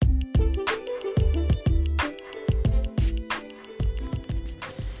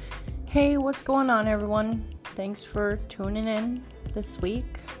Hey, what's going on, everyone? Thanks for tuning in this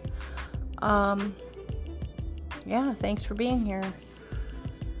week. Thanks for being here.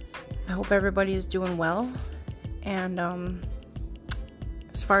 I hope everybody is doing well. And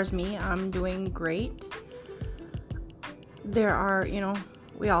as far as me, I'm doing great. There are,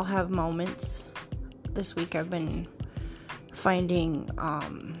 we all have moments. This week I've been finding,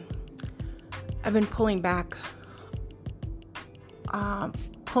 I've been pulling back,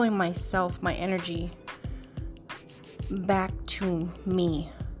 pulling my energy back to me,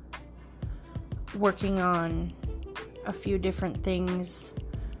 working on a few different things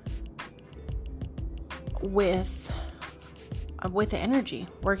with the energy,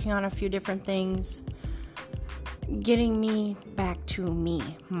 working on a few different things, getting me back to me,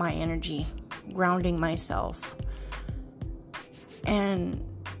 my energy, grounding myself, and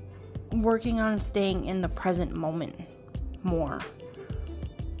working on staying in the present moment more.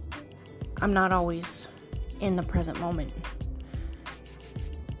 I'm not always in the present moment.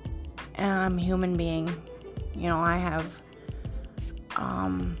 And I'm a human being. I have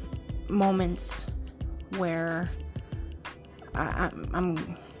moments where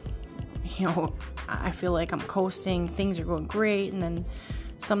I'm I feel like I'm coasting, things are going great, and then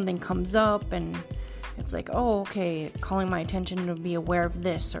something comes up and it's like, oh, okay, calling my attention to be aware of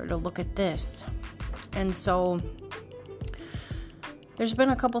this or to look at this. And so there's been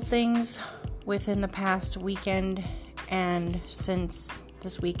a couple things within the past weekend and since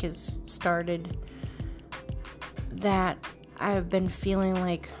this week has started that I've been feeling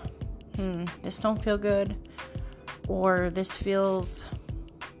like, this don't feel good, or this feels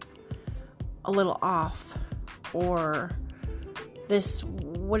a little off, or this,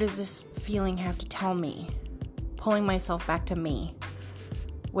 what does this feeling have to tell me? Pulling myself back to me,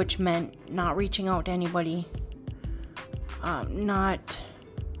 which meant not reaching out to anybody,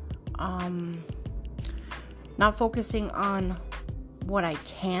 not focusing on what I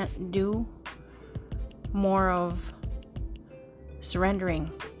can't do, more of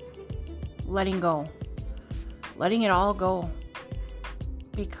surrendering, letting go, letting it all go,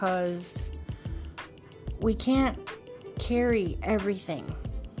 because we can't carry everything.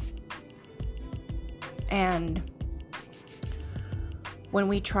 And when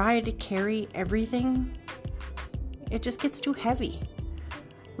we try to carry everything, it just gets too heavy.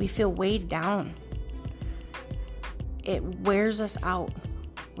 We feel weighed down. It wears us out.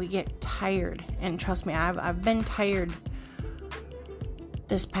 We get tired. And trust me, I've been tired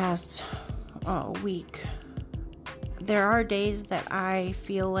this past week. There are days that I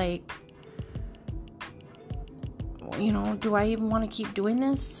feel like, do I even want to keep doing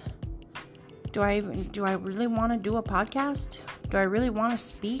this? Do I really want to do a podcast? Do I really want to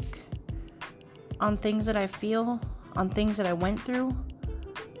speak on things that I feel, on things that I went through?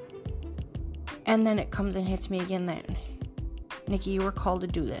 And then it comes and hits me again that, Nikki, you were called to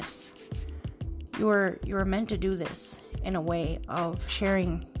do this. You were meant to do this in a way of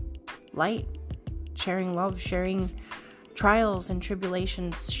sharing light, sharing love, sharing trials and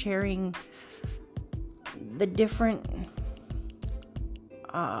tribulations, sharing the different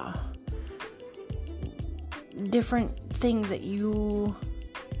things that you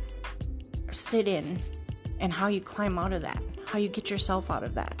sit in and how you climb out of that, how you get yourself out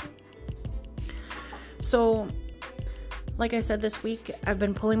of that. So, like I said, this week, I've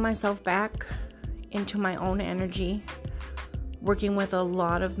been pulling myself back into my own energy, working with a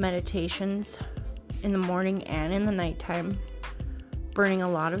lot of meditations in the morning and in the nighttime, burning a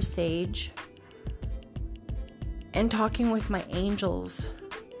lot of sage, and talking with my angels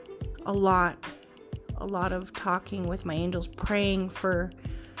a lot of talking with my angels, praying for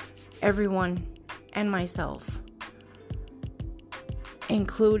everyone and myself,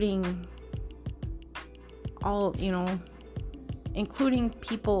 including including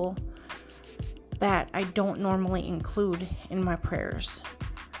people that I don't normally include in my prayers.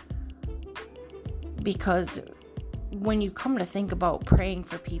 Because when you come to think about praying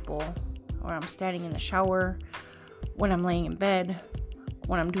for people, or I'm standing in the shower, when I'm laying in bed,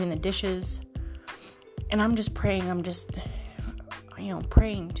 when I'm doing the dishes, and I'm just praying,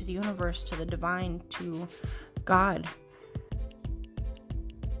 praying to the universe, to the divine, to God,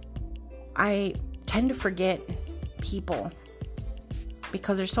 I tend to forget people,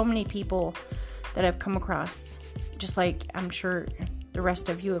 because there's so many people that I've come across, just like I'm sure the rest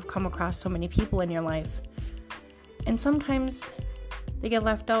of you have come across so many people in your life, and sometimes they get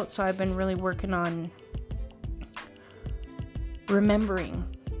left out. So I've been really working on remembering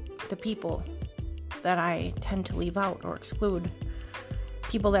the people that I tend to leave out or exclude,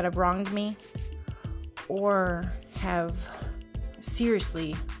 people that have wronged me or have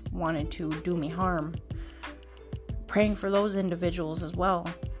seriously wanted to do me harm. Praying for those individuals as well,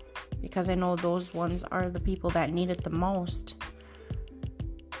 because I know those ones are the people that need it the most.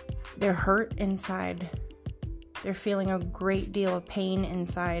 They're hurt inside. They're feeling a great deal of pain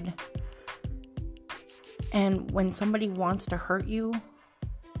inside. And when somebody wants to hurt you,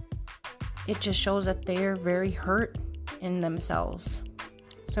 it just shows that they're very hurt in themselves.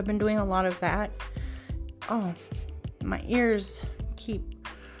 So I've been doing a lot of that. Oh, my ears keep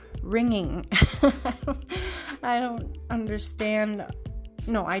ringing. I don't understand.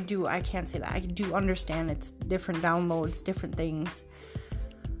 No, I do. I can't say that. I do understand it's different downloads, different things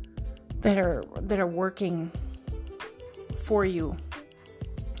that are working for you,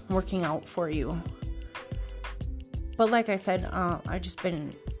 working out for you. But like I said, I've just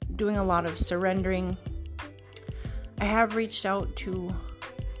been doing a lot of surrendering. I have reached out to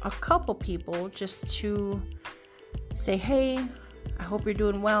a couple people just to say, hey, I hope you're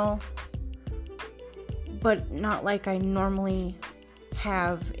doing well, but not like I normally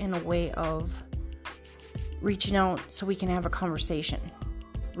have, in a way of reaching out so we can have a conversation,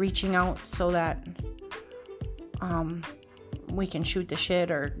 reaching out so that we can shoot the shit,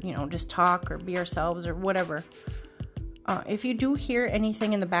 or just talk or be ourselves or whatever. If you do hear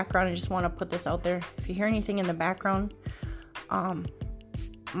anything in the background, I just want to put this out there. If you hear anything in the background,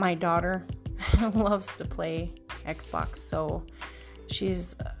 my daughter loves to play Xbox, so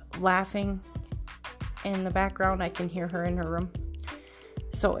she's laughing in the background. I can hear her in her room.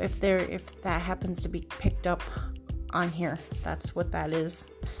 So if that happens to be picked up on here, that's what that is.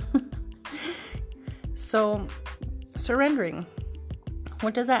 So, surrendering.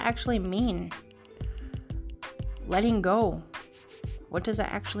 What does that actually mean? Letting go. What does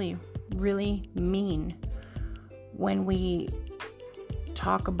that actually really mean when we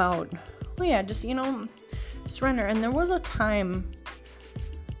talk about, surrender? And there was a time,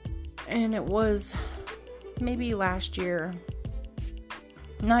 and it was maybe last year,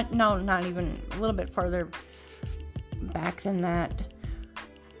 not even, a little bit farther back than that,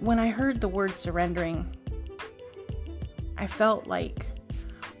 when I heard the word surrendering, I felt like,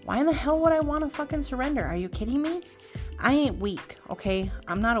 why in the hell would I want to fucking surrender? Are you kidding me? I ain't weak, okay?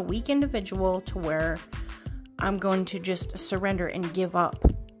 I'm not a weak individual to where I'm going to just surrender and give up.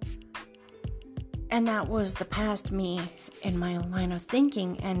 And that was the past me in my line of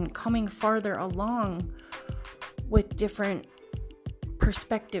thinking, and coming farther along with different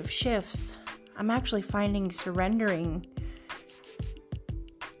perspective shifts. I'm actually finding surrendering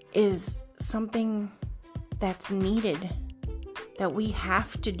is something that's needed, that we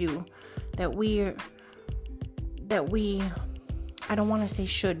have to do, that we I don't want to say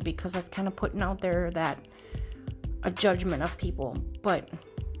should, because that's kind of putting out there that a judgment of people. But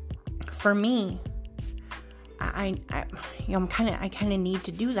for me, I kind of need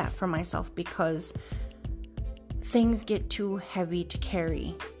to do that for myself, because things get too heavy to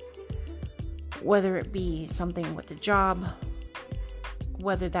carry. Whether it be something with a job,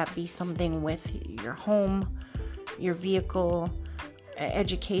 whether that be something with your home, your vehicle,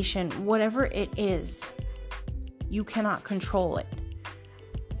 education, whatever it is, you cannot control it.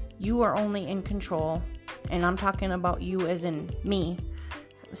 You are only in control, and I'm talking about you as in me.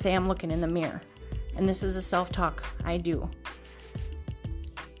 Say I'm looking in the mirror, and this is a self-talk I do.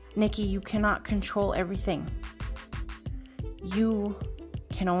 Nikki, you cannot control everything. You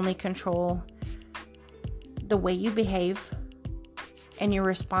can only control the way you behave and your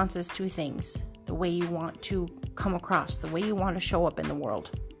responses to things, the way you want to come across, the way you want to show up in the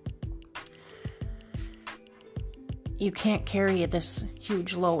world. You can't carry this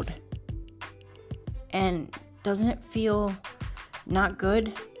huge load. And doesn't it feel not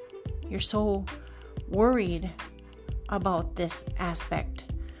good? You're so worried about this aspect.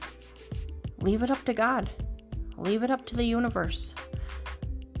 Leave it up to God. Leave it up to the universe.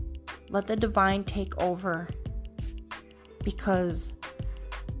 Let the divine take over, because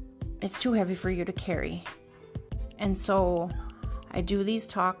it's too heavy for you to carry. And so I do these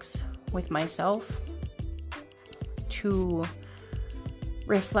talks with myself to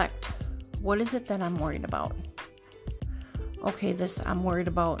reflect, what is it that I'm worried about? Okay, this I'm worried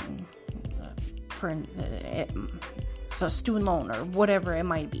about it's a student loan or whatever it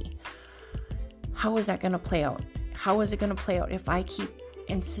might be. How is that going to play out? How is it going to play out if I keep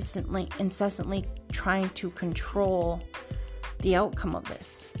incessantly trying to control the outcome of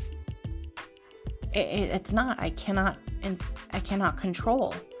this? It's not. I cannot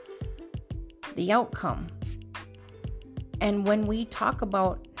control the outcome. And when we talk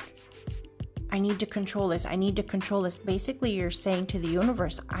about, I need to control this, basically you're saying to the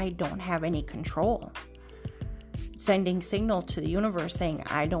universe, I don't have any control. sending signal to the universe saying,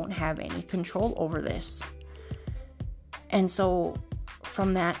 I don't have any control over this. And so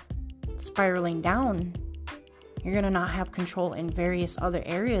from that spiraling down, you're going to not have control in various other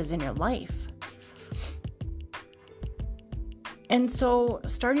areas in your life. And so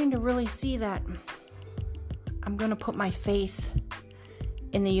starting to really see that I'm going to put my faith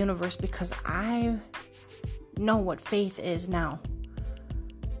in the universe, because I know what faith is now.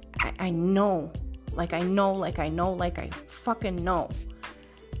 I know, like I fucking know.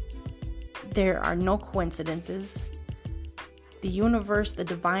 There are no coincidences. The universe, the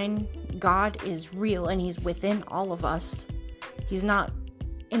divine God is real, and he's within all of us. He's not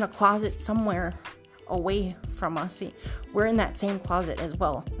in a closet somewhere away from us. We're in that same closet as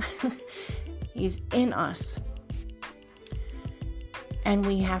well. He's in us. And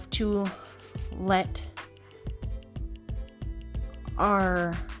we have to let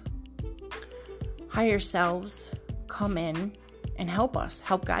our higher selves come in and help us,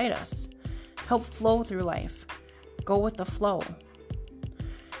 help guide us, help flow through life, go with the flow.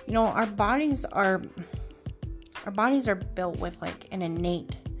 You know, our bodies are built with like an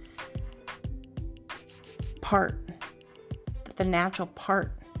innate part, the natural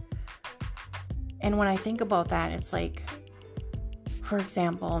part. And when I think about that, it's like, for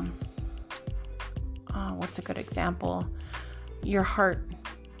example, what's a good example? Your heart.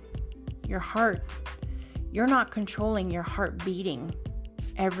 You're not controlling your heart beating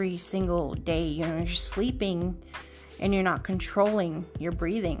every single day. You know, you're sleeping and you're not controlling your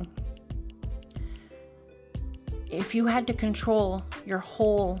breathing. If you had to control your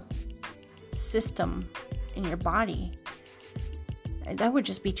whole system in your body, that would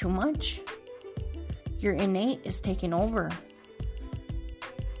just be too much. Your innate is taking over.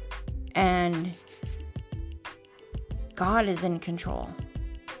 And God is in control.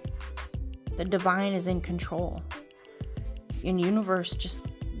 The divine is in control. And the universe just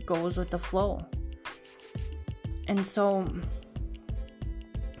goes with the flow. And so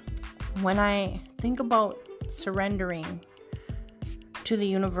when I think about surrendering to the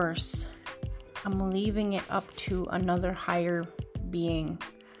universe, I'm leaving it up to another higher being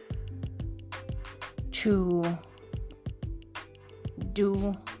to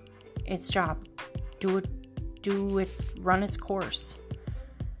do its job, run its course.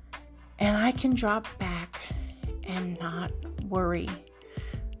 And I can drop back and not worry,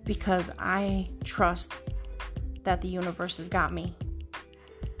 because I trust that the universe has got me,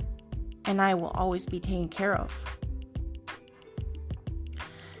 and I will always be taken care of.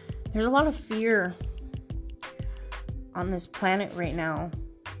 There's a lot of fear on this planet right now,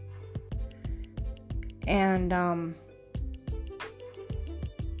 and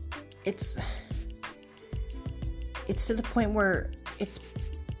it's to the point where it's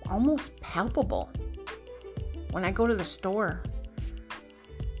almost palpable. When I go to the store,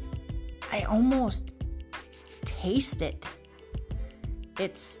 I almost taste it.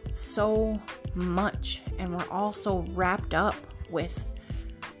 It's so much, and we're all so wrapped up with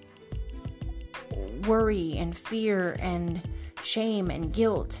worry and fear and shame and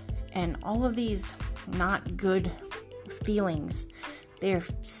guilt and all of these not good feelings. They're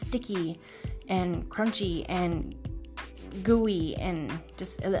sticky and crunchy and gooey and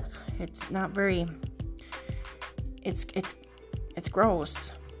just it's not very, it's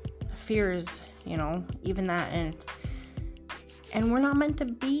gross. Fear is, even that, and we're not meant to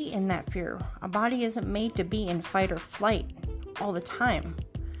be in that fear. Our body isn't made to be in fight or flight all the time.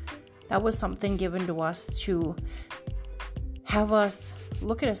 That was something given to us to have us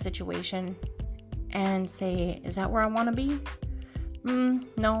look at a situation and say, is that where I want to be?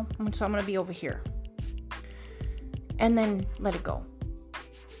 No, so I'm going to be over here. And then let it go.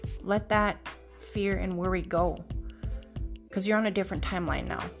 Let that fear and worry go. Because you're on a different timeline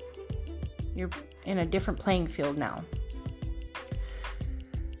now. You're in a different playing field now.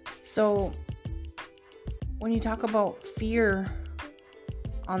 So when you talk about fear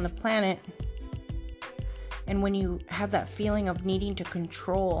on the planet, and when you have that feeling of needing to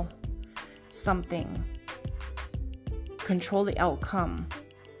control something, control the outcome,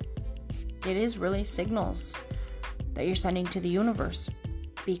 it is really signals that you're sending to the universe,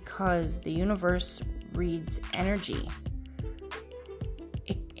 because the universe reads energy.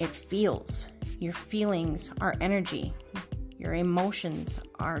 It feels. Your feelings are energy. Your emotions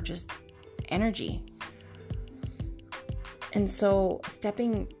are just energy. And so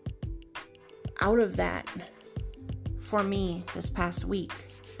stepping out of that, for me this past week,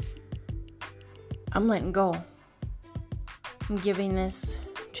 I'm letting go. I'm giving this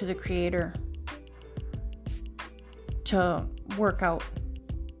to the Creator to work out,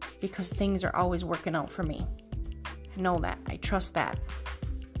 because things are always working out for me. I know that. I trust that.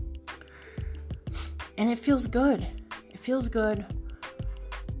 And it feels good. It feels good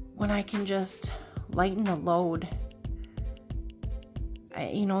when I can just lighten the load.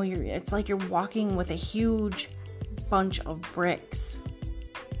 It's like you're walking with a huge bunch of bricks.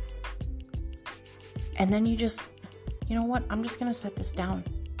 And then you just, you know what? I'm just going to set this down.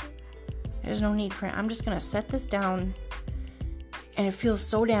 There's no need for it. I'm just going to set this down. And it feels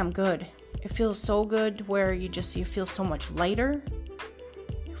so damn good. It feels so good where you feel so much lighter,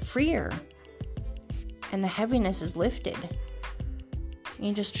 freer. And the heaviness is lifted. And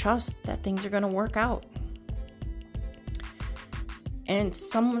you just trust that things are going to work out. And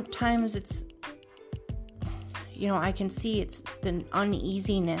sometimes it's, I can see it's the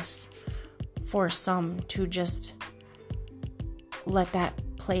uneasiness for some to just let that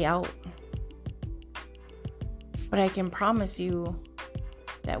play out. But I can promise you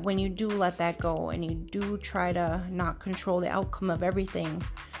that when you do let that go and you do try to not control the outcome of everything,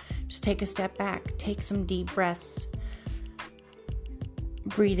 just take a step back, take some deep breaths,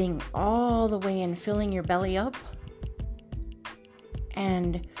 breathing all the way in, filling your belly up.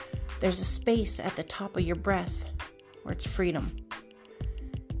 And there's a space at the top of your breath where it's freedom.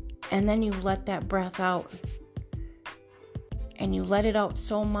 And then you let that breath out. And you let it out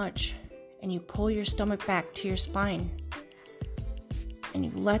so much. And you pull your stomach back to your spine. And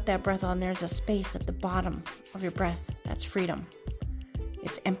you let that breath out. And there's a space at the bottom of your breath. That's freedom.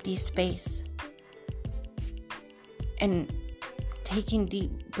 It's empty space. And taking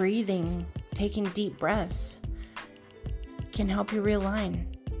deep breathing, taking deep breaths can help you realign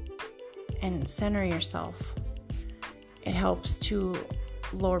and center yourself. It helps to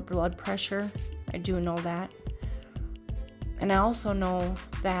lower blood pressure. I do know that. And I also know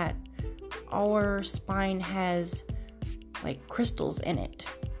that our spine has like crystals in it.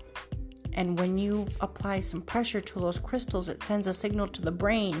 And when you apply some pressure to those crystals, it sends a signal to the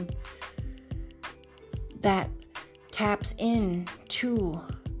brain that taps into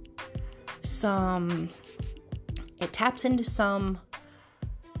some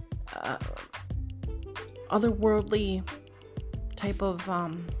otherworldly type of,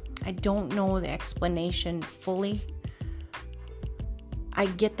 I don't know the explanation fully. I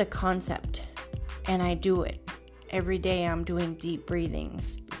get the concept and I do it. Every day I'm doing deep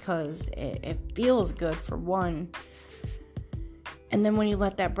breathings because it feels good for one. And then when you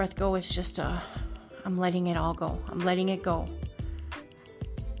let that breath go, it's just I'm letting it all go. I'm letting it go.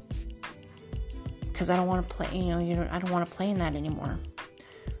 Because I don't want to play, I don't want to play in that anymore.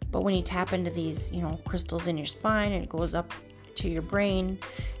 But when you tap into these, crystals in your spine and it goes up to your brain,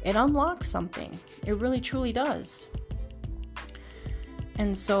 it unlocks something. It really truly does.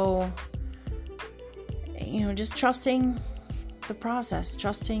 And so, just trusting the process,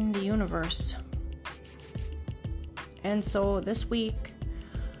 trusting the universe. And so this week,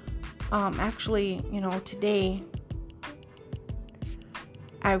 today,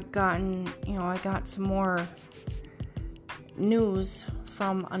 I got some more news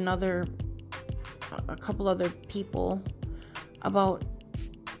from a couple other people about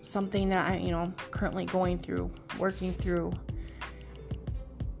something that I, currently working through.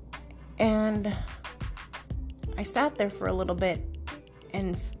 And I sat there for a little bit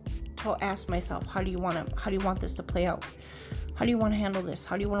and asked myself, how do you want this to play out? How do you want to handle this?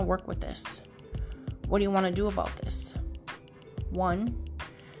 How do you want to work with this? What do you want to do about this? One,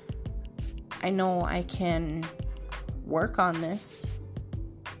 I know I can work on this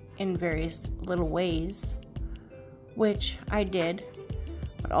in various little ways, which I did,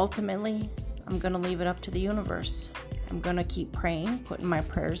 but ultimately I'm going to leave it up to the universe. I'm going to keep praying, putting my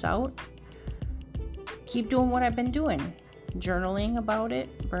prayers out, keep doing what I've been doing, journaling about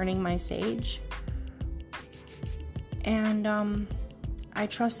it, burning my sage, and I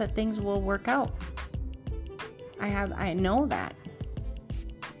trust that things will work out. I know that.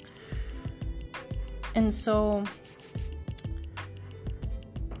 And so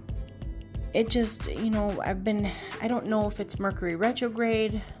it just, I don't know if it's Mercury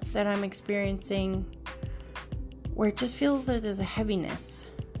retrograde that I'm experiencing, where it just feels that there's a heaviness.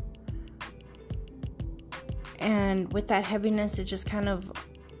 And with that heaviness, it just kind of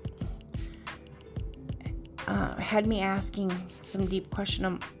had me asking some deep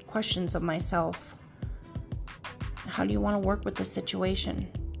questions of myself. How do you want to work with this situation?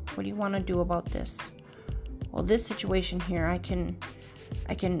 What do you want to do about this? Well, this situation here, I can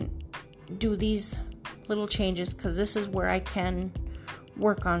do these little changes because this is where I can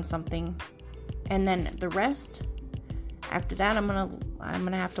work on something. And then the rest, after that, I'm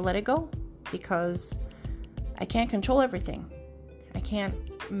gonna have to let it go because I can't control everything. I can't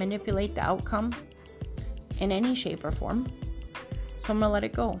manipulate the outcome. in any shape or form. So I'm going to let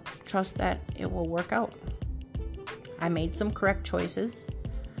it go. Trust that it will work out. I made some correct choices.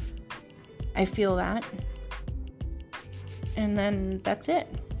 I feel that. And then that's it.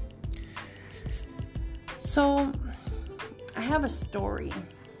 So I have a story.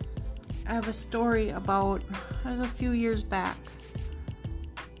 About, it was a few years back.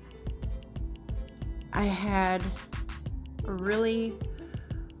 I had a really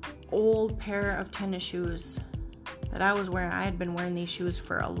old pair of tennis shoes that I was wearing. I had been wearing these shoes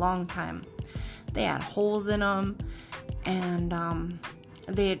for a long time. They had holes in them, and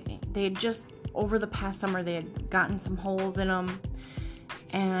they had just, over the past summer, they had gotten some holes in them,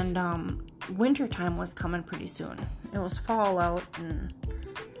 and winter time was coming pretty soon. It was fall out, and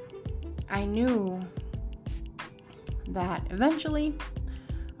I knew that eventually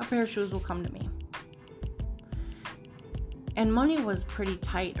a pair of shoes will come to me. And money was pretty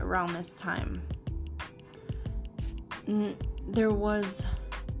tight around this time. There was,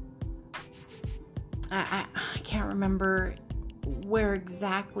 I can't remember where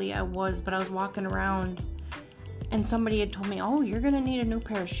exactly I was, but I was walking around and somebody had told me, oh, you're going to need a new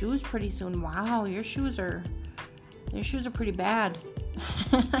pair of shoes pretty soon. Wow, your shoes are pretty bad.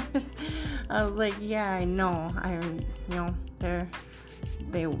 I was like, yeah, I know.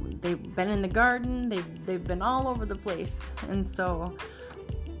 They've been in the garden. They've been all over the place. And so,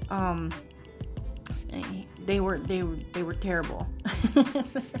 they were terrible.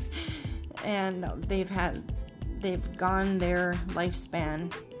 And they've gone their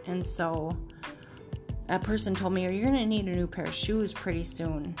lifespan. And so that person told me, you're going to need a new pair of shoes pretty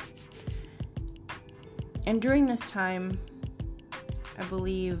soon. And during this time, I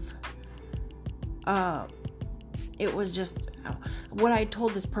believe, it was just what I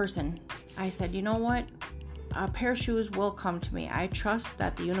told this person. I said, you know what? A pair of shoes will come to me. I trust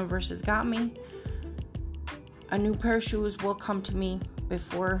that the universe has got me. A new pair of shoes will come to me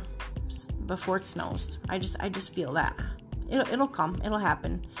before it snows. I just feel that. It'll come. It'll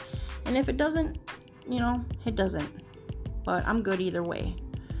happen. And if it doesn't, it doesn't. But I'm good either way.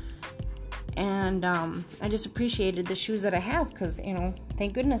 And I just appreciated the shoes that I have because,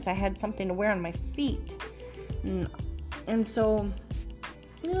 thank goodness I had something to wear on my feet. And so,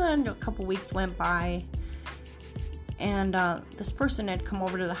 a couple weeks went by, and this person had come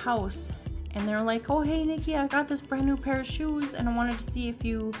over to the house, and they're like, oh, hey, Nikki, I got this brand new pair of shoes, and I wanted to see if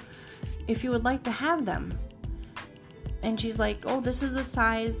you would like to have them. And she's like, oh, this is the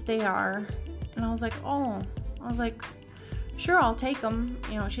size they are. And I was like, sure, I'll take them.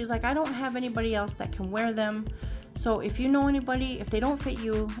 She's like, I don't have anybody else that can wear them. So if you know anybody, if they don't fit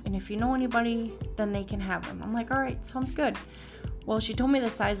you, and if you know anybody, then they can have them. I'm like, all right, sounds good. Well, she told me the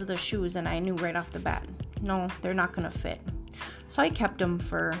size of the shoes, and I knew right off the bat, no, they're not going to fit. So I kept them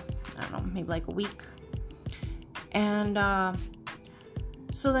for, I don't know, maybe like a week. And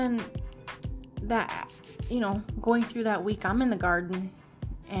so then that, going through that week, I'm in the garden,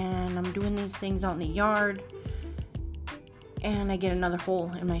 and I'm doing these things out in the yard, and I get another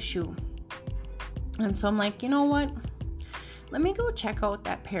hole in my shoe. And so I'm like, you know what? Let me go check out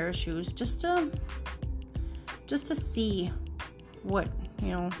that pair of shoes just to see what,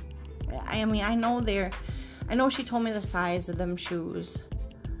 I know she told me the size of them shoes,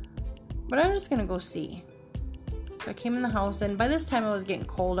 but I'm just going to go see. So I came in the house, and by this time it was getting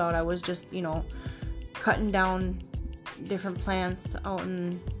cold out. I was just, cutting down different plants out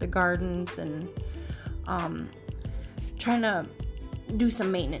in the gardens and trying to do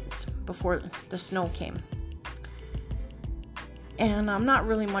some maintenance before the snow came. And I'm not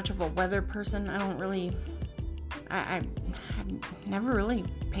really much of a weather person. I've never really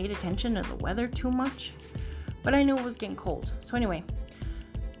paid attention to the weather too much, but I knew it was getting cold. So anyway,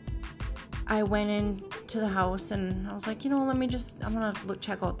 I went into the house, and I was like, I'm gonna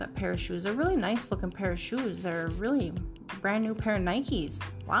check out that pair of shoes. They're a really nice looking pair of shoes. They're a really brand new pair of Nikes.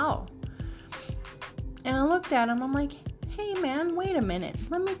 Wow. And I looked at them. I'm like, hey man, wait a minute.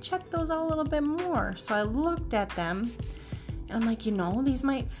 Let me check those out a little bit more. So I looked at them, and I'm like, these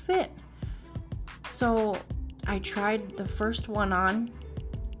might fit. So I tried the first one on,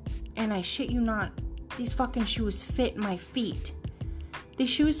 and I shit you not, these fucking shoes fit my feet. These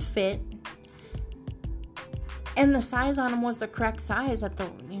shoes fit, and the size on them was the correct size that the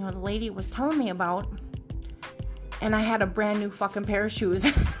lady was telling me about. And I had a brand new fucking pair of shoes.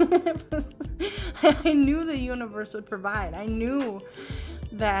 I knew the universe would provide. I knew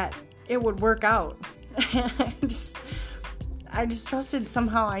that it would work out. I just trusted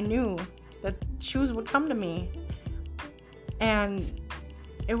somehow. I knew that shoes would come to me. And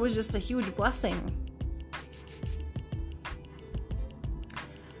it was just a huge blessing.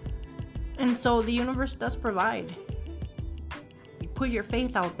 And so the universe does provide. You put your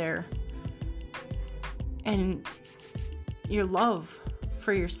faith out there, and your love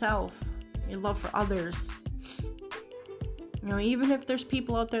for yourself, your love for others. You know, even if there's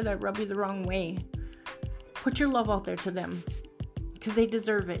people out there that rub you the wrong way, put your love out there to them, because they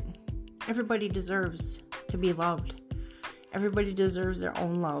deserve it. Everybody deserves to be loved. Everybody deserves their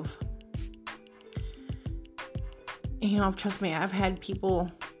own love. And, you know, trust me, I've had people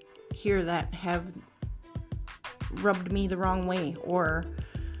here that have rubbed me the wrong way or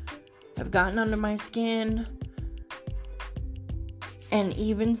have gotten under my skin. And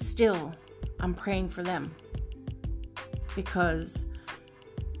even still, I'm praying for them, because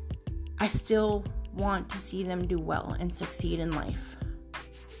I still want to see them do well and succeed in life.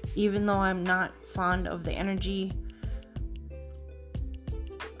 Even though I'm not fond of the energy,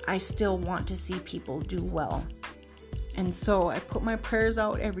 I still want to see people do well. And so I put my prayers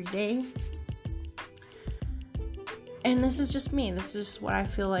out every day. And this is just me. This is what I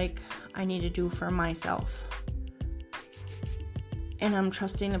feel like I need to do for myself. And I'm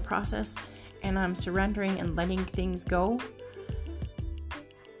trusting the process, and I'm surrendering and letting things go.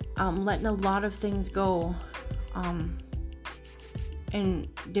 I'm letting a lot of things go in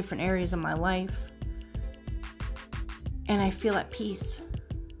different areas of my life. And I feel at peace.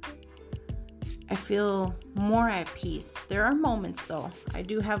 I feel more at peace. There are moments, though. I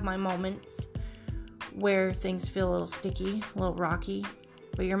do have my moments where things feel a little sticky, a little rocky.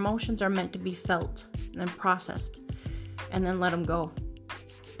 But your emotions are meant to be felt and then processed, and then let them go.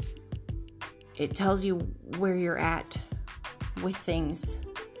 It tells you where you're at with things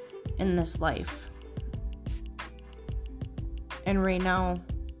in this life. And right now,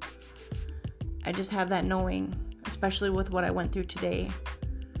 I just have that knowing, especially with what I went through today.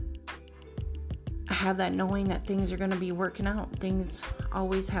 I have that knowing that things are going to be working out. Things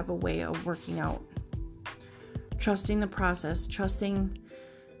always have a way of working out. Trusting the process, trusting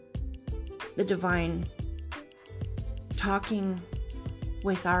the divine, talking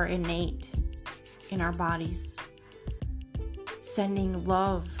with our innate in our bodies, sending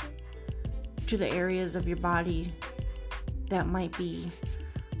love to the areas of your body that might be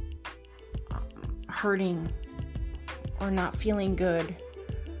hurting or not feeling good.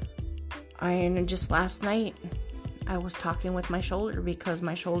 And just last night, I was talking with my shoulder, because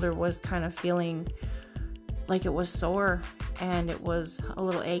my shoulder was kind of feeling like it was sore and it was a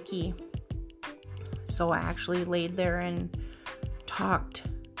little achy. So I actually laid there and talked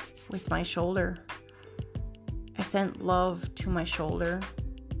with my shoulder. I sent love to my shoulder,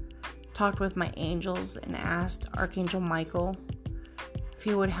 talked with my angels, and asked Archangel Michael if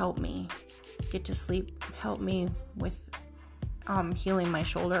he would help me get to sleep, help me with healing my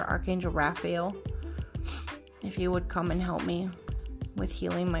shoulder. Archangel Raphael, if he would come and help me with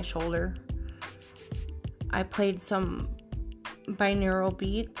healing my shoulder. I played some binaural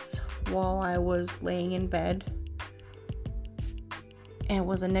beats while I was laying in bed. And it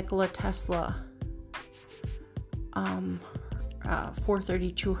was a Nikola Tesla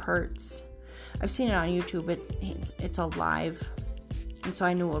 432 hertz. I've seen it on YouTube. It's alive, and so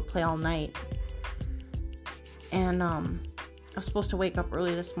I knew it would play all night. And I was supposed to wake up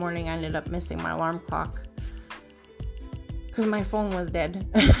early this morning. I ended up missing my alarm clock because my phone was dead.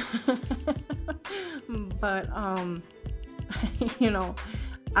 But you know,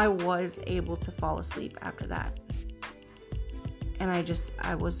 I was able to fall asleep after that. And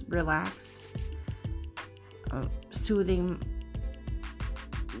I was relaxed, soothing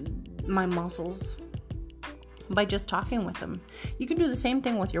my muscles by just talking with them. You can do the same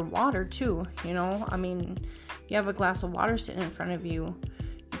thing with your water too, you know. I mean, you have a glass of water sitting in front of you.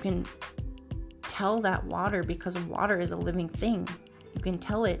 You can tell that water, because water is a living thing. You can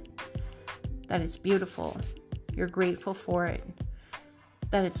tell it that it's beautiful. You're grateful for it,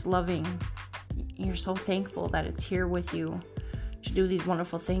 that it's loving. You're so thankful that it's here with you to do these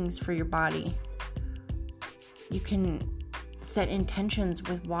wonderful things for your body. You can set intentions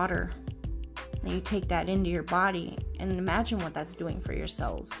with water, and you take that into your body, and imagine what that's doing for your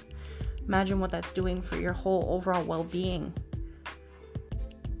cells. Imagine what that's doing for your whole overall well-being.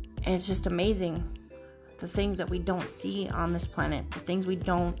 And it's just amazing, the things that we don't see on this planet, the things we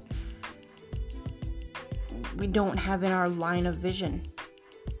don't have in our line of vision,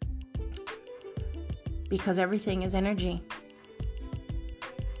 because everything is energy.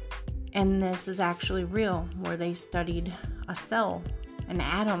 And this is actually real, where they studied a cell, an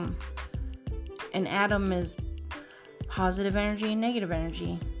atom. An atom is positive energy and negative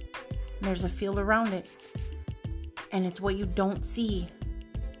energy. There's a field around it, and it's what you don't see.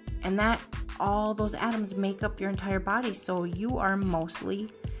 And that all those atoms make up your entire body. So you are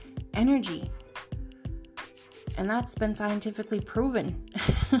mostly energy. And that's been scientifically proven.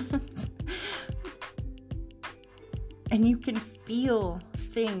 And you can feel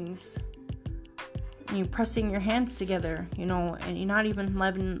things. And you're pressing your hands together, and you're not even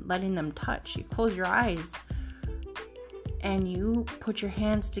letting them touch. You close your eyes and you put your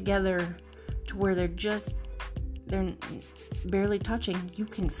hands together to where they're barely touching. You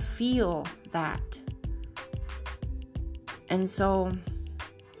can feel that. And so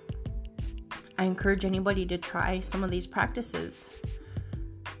I encourage anybody to try some of these practices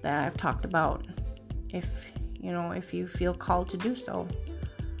that I've talked about if you feel called to do so.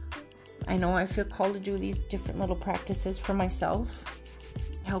 I know I feel called to do these different little practices for myself.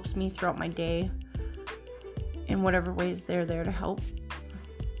 It helps me throughout my day in whatever ways they're there to help.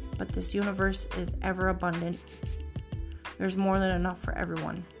 But this universe is ever abundant. There's more than enough for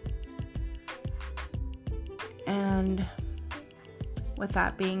everyone. And with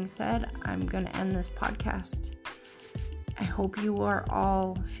that being said, I'm going to end this podcast. I hope you are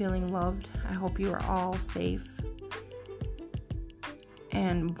all feeling loved. I hope you are all safe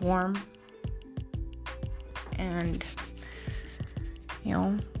and warm and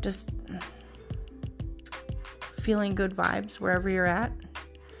just feeling good vibes wherever you're at.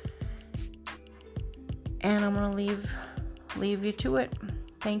 And I'm gonna leave you to it.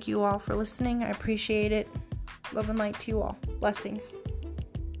 Thank you all for listening. I appreciate it. Love and light to you all. Blessings.